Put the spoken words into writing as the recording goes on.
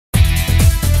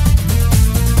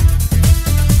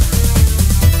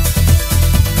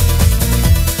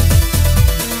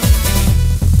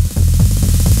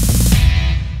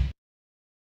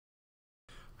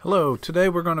Hello, today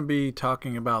we're going to be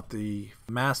talking about the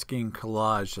masking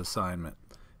collage assignment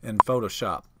in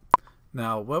Photoshop.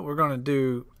 Now what we're going to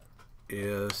do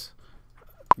is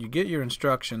you get your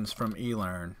instructions from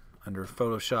eLearn under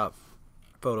Photoshop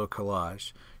Photo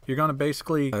Collage. You're going to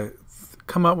basically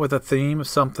come up with a theme of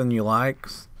something you like,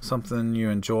 something you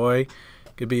enjoy.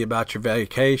 It could be about your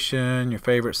vacation, your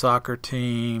favorite soccer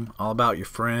team, all about your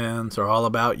friends, or all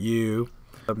about you.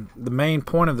 The main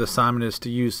point of the assignment is to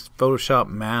use Photoshop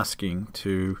masking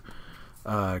to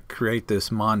create this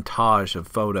montage of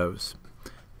photos.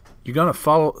 You're going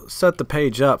to set the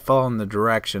page up following the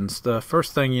directions. The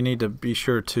first thing you need to be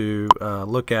sure to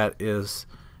look at is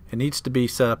it needs to be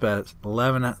set up at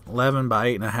 11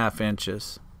 by 8.5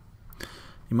 inches.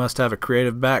 You must have a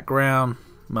creative background,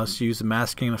 must use a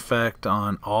masking effect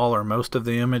on all or most of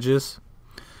the images.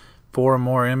 4 or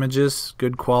more images,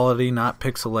 good quality, not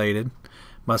pixelated.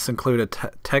 Must include a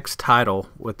text title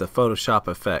with the Photoshop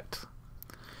effect,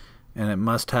 and it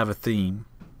must have a theme,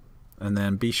 and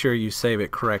then be sure you save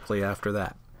it correctly after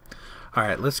that.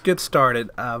 Alright, let's get started.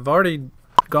 I've already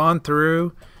gone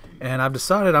through and I've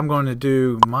decided I'm going to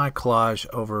do my collage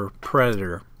over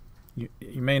Predator. You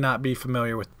may not be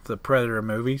familiar with the Predator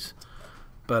movies,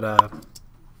 but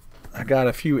I got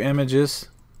a few images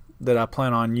that I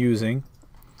plan on using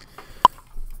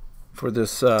for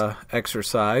this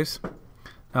exercise.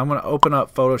 Now I'm going to open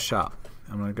up Photoshop.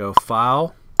 I'm going to go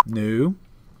File, New,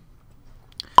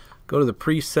 go to the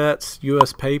Presets,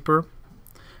 US Paper.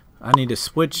 I need to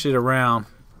switch it around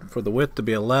for the width to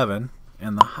be 11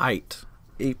 and the height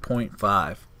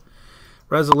 8.5.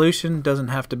 Resolution doesn't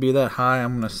have to be that high.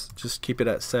 I'm going to just keep it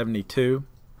at 72.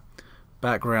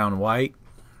 Background white.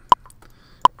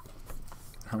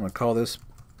 I'm going to call this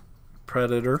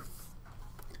Predator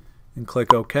and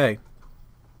click OK.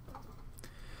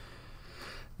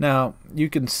 Now you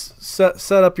can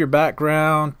set up your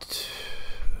background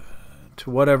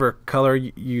to whatever color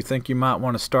you think you might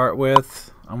want to start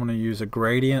with. I'm going to use a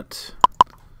gradient,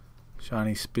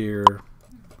 shiny spear,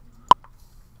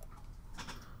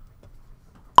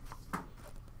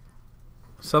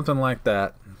 something like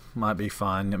that might be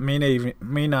fine. It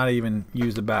may not even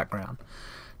use the background.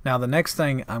 Now the next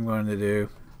thing I'm going to do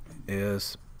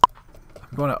is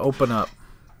I'm going to open up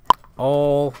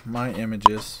all my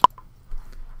images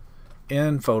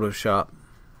in Photoshop,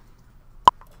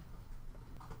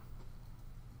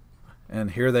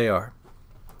 and here they are.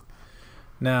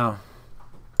 Now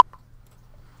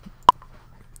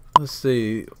let's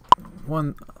see,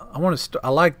 I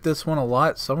like this one a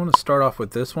lot, so I'm going to start off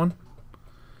with this one.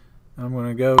 I'm going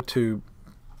to go to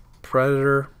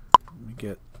Predator. Let me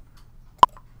get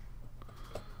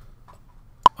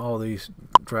all these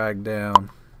dragged down.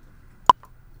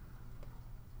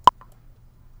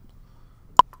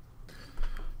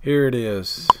 Here it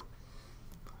is.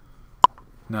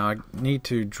 Now I need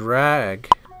to drag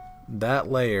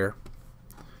that layer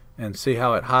and see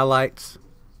how it highlights.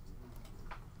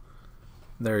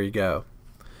 There you go.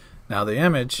 Now the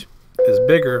image is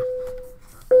bigger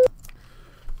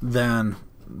than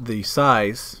the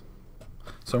size,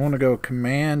 so I'm going to go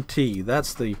Command T.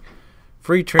 That's the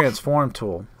free transform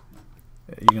tool.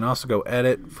 You can also go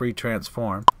Edit, Free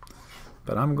Transform,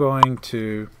 but I'm going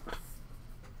to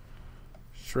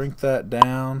shrink that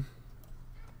down.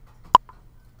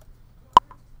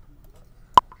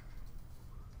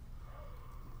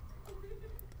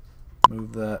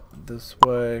 Move that this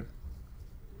way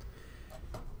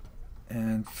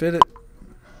and fit it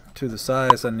to the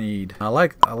size I need. I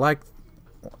like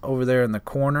over there in the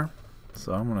corner,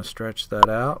 so I'm going to stretch that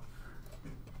out.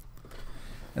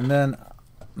 And then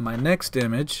my next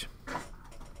image,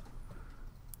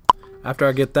 after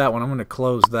I get that one, I'm going to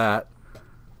close that.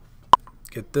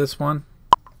 Get this one,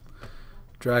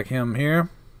 drag him here,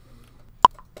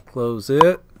 close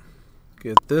it,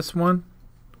 get this one,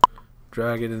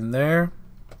 drag it in there,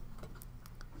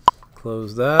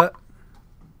 close that.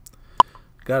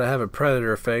 Gotta have a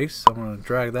Predator face, so I'm going to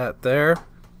drag that there,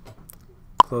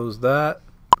 close that,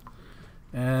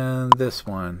 and this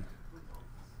one,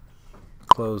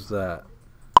 close that.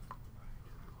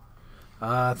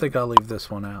 I think I'll leave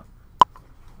this one out.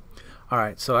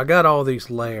 Alright, so I got all these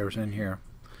layers in here.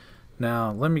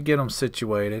 Now let me get them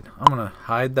situated. I'm going to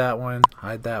hide that one,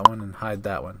 and hide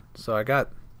that one. So I got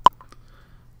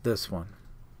this one.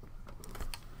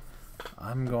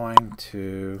 I'm going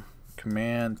to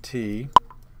Command T.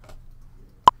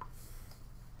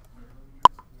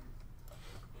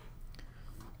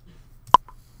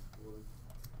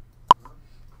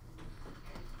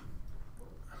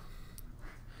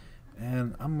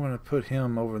 And I'm going to put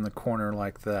him over in the corner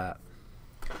like that.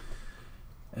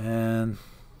 And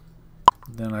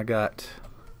then I got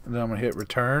and then I'm going to hit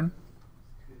return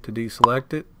to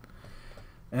deselect it.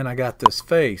 And I got this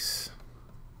face.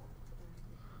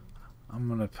 I'm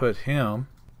going to put him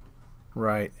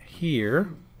right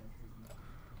here.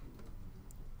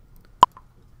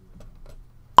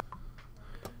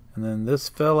 And then this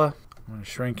fella, I'm going to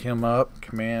shrink him up,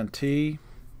 Command T.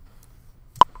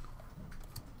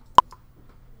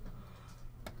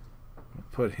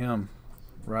 Put him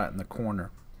right in the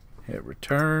corner. Hit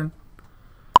return.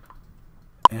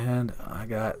 And I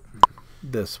got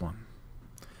this one.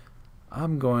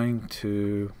 I'm going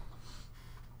to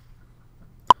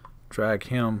drag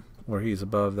him where he's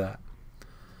above that.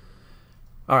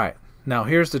 Alright, now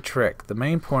here's the trick. The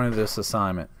main point of this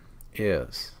assignment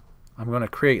is I'm going to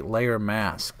create layer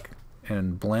mask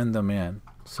and blend them in.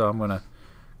 So I'm going to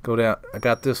go down. I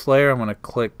got this layer. I'm going to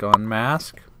click on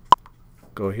mask.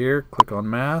 Go here, click on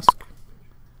mask,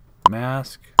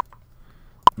 mask,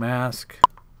 mask,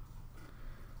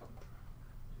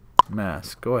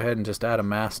 mask. Go ahead and just add a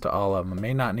mask to all of them. I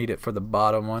may not need it for the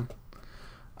bottom one.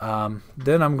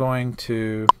 Then I'm going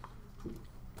to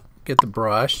get the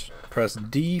brush, press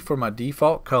D for my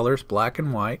default colors, black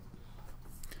and white.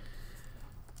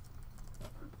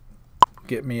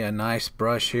 Get me a nice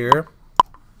brush here.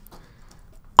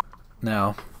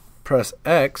 Now press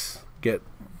X, get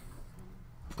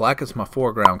black is my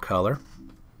foreground color,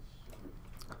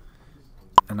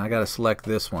 and I got to select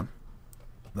this one,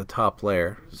 the top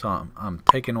layer, so I'm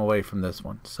taking away from this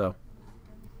one. So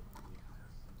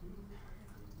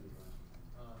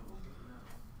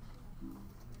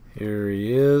here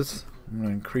he is. I'm going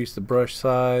to increase the brush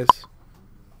size.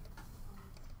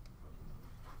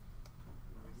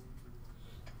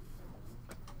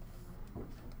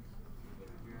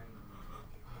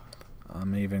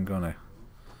 I'm even going to,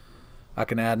 I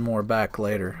can add more back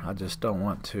later. I just don't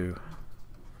want to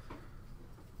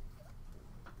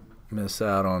miss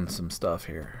out on some stuff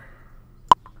here.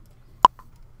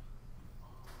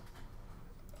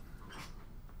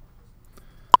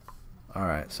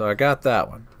 Alright, so I got that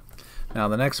one. Now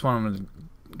the next one I'm going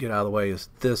to get out of the way is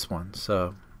this one.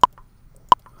 So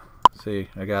see,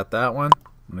 I got that one.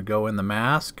 I'm going to go in the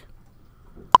mask.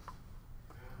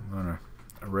 I'm going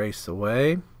to erase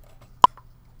away.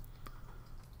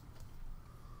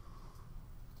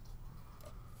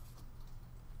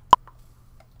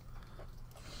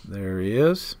 There he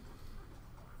is.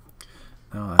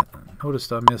 Now I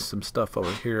noticed I missed some stuff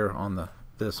over here on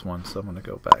this one, so I'm going to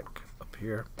go back up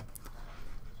here.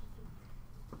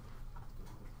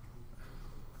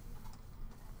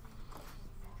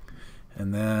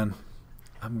 And then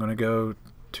I'm going to go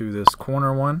to this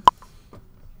corner one,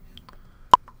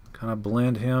 kind of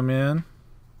blend him in.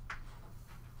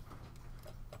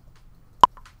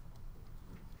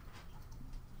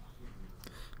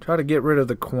 Try to get rid of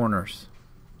the corners.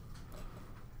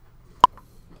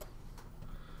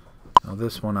 Now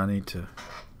this one I need to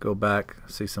go back,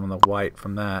 see some of the white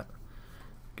from that,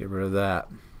 get rid of that.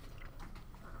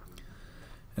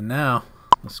 And now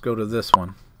let's go to this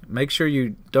one. Make sure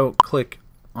you don't click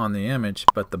on the image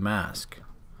but the mask.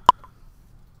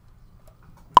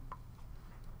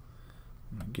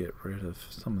 Get rid of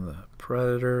some of the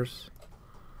predators.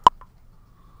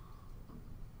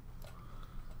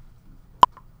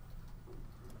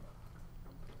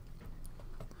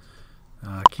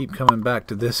 I keep coming back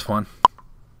to this one,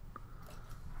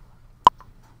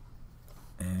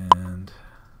 and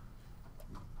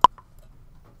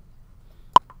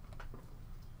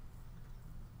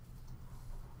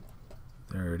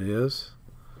there it is.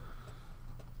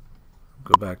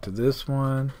 Go back to this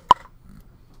one.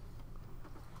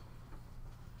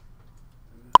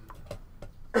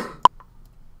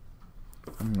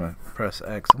 I'm going to press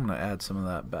X. I'm going to add some of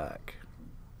that back.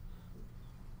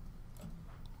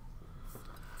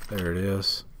 There it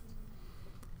is.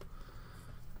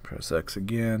 Press X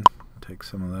again. Take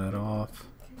some of that off.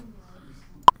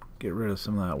 Get rid of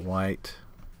some of that white.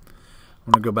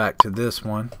 I'm going to go back to this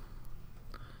one.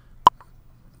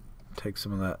 Take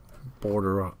some of that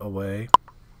border away.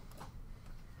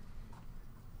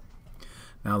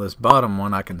 Now this bottom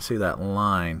one, I can see that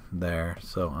line there,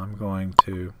 so I'm going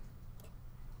to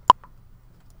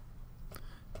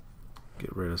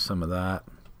get rid of some of that.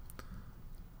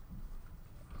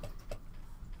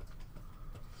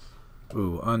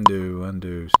 Ooh,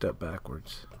 undo, step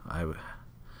backwards.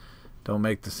 Don't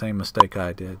make the same mistake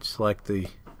I did. Select the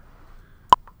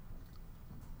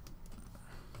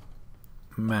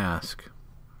mask.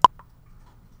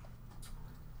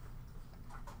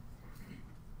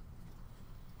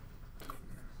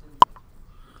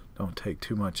 Don't take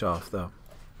too much off though.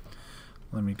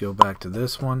 Let me go back to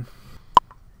this one.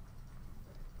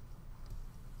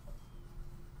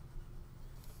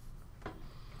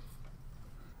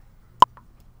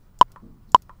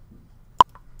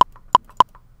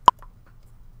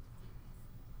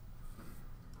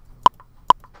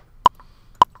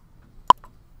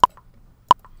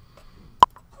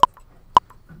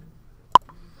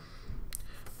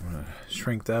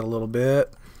 shrink that a little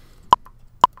bit.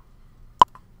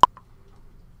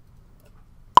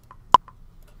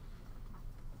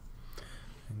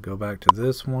 And go back to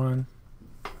this one.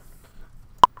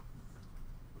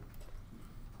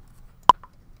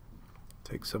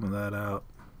 Take some of that out.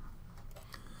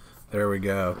 There we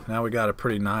go. Now we got a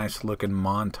pretty nice looking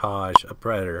montage of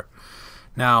Predator.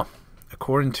 Now,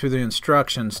 according to the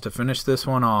instructions, to finish this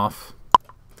one off,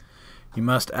 you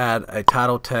must add a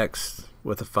title text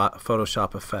with a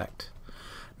Photoshop effect.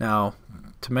 Now,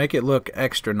 to make it look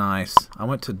extra nice, I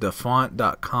went to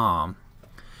dafont.com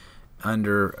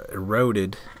under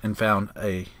Eroded and found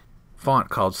a font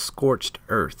called Scorched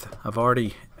Earth. I've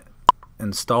already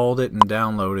installed it and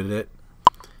downloaded it.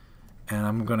 And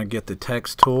I'm going to get the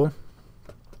text tool,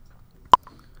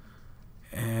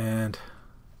 and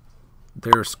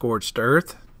there's Scorched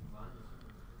Earth.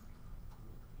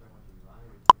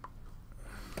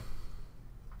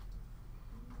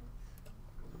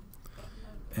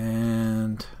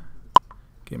 And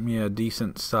get me a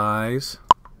decent size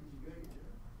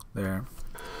there,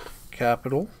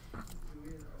 capital.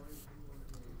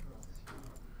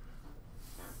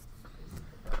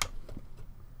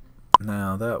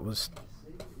 Now that was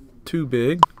too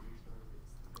big.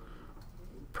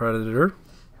 Predator.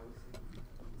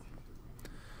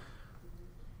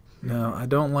 Now I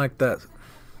don't like that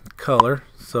color,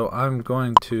 so I'm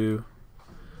going to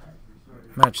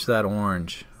match that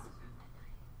orange.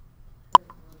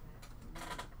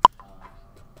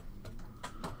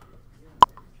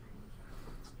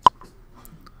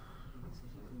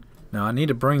 Now I need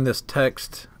to bring this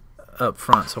text up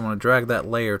front, so I'm going to drag that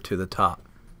layer to the top.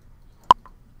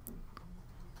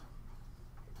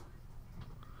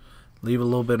 Leave a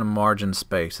little bit of margin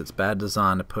space. It's bad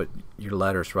design to put your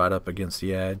letters right up against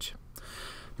the edge.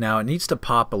 Now it needs to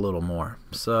pop a little more,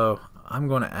 so I'm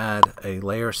going to add a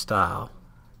layer style,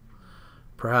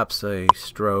 perhaps a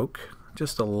stroke,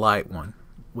 just a light one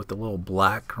with a little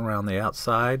black around the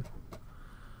outside.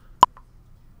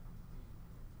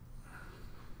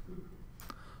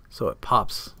 So it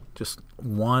pops just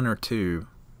one or two.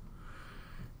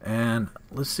 And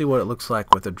let's see what it looks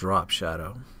like with a drop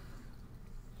shadow.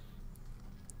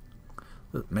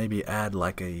 Maybe add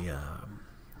like a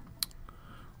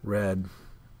red.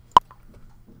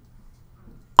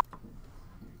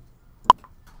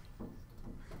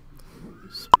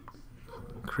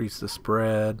 Increase the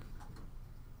spread.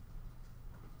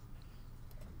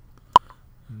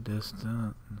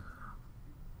 Distance.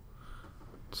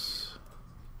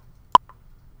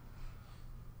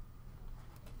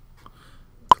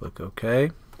 Click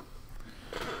OK.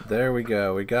 There we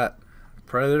go. We got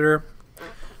Predator.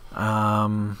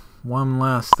 One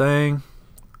last thing.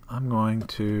 I'm going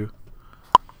to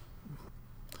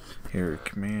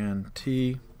Command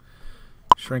T,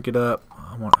 shrink it up.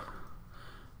 I want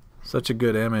such a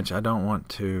good image. I don't want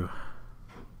to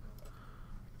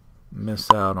miss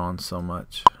out on so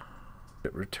much.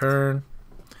 Hit return,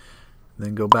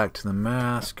 then go back to the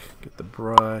mask, get the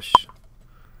brush.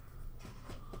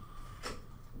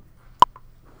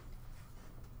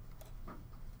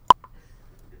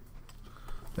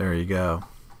 There you go.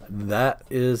 That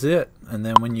is it. And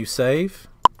then when you save,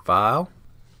 File,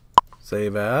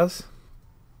 Save As,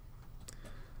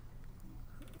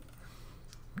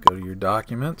 go to your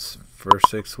documents for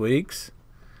 6 weeks,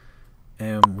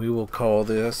 and we will call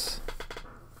this,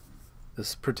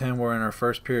 let's pretend we're in our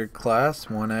first period class,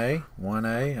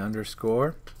 1A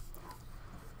underscore,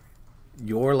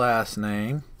 your last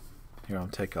name. Here, I'll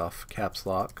take off caps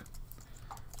lock.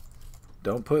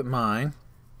 Don't put mine.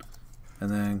 And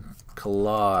then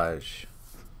collage,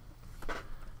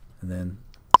 and then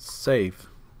save.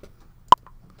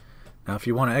 Now if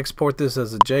you want to export this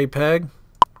as a JPEG,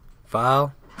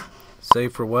 File,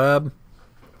 Save for Web,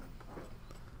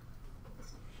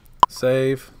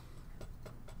 Save,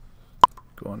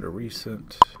 go under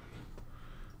Recent,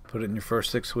 put it in your first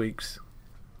 6 weeks,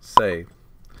 Save,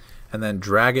 and then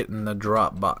drag it in the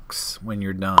Dropbox when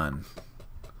you're done.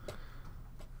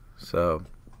 So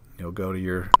you'll go to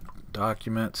your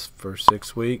documents for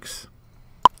 6 weeks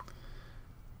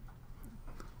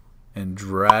and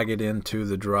drag it into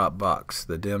the Dropbox,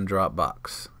 the dim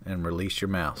Dropbox, and release your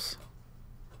mouse.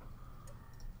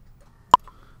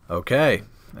 Okay,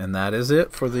 and that is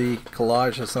it for the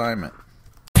collage assignment.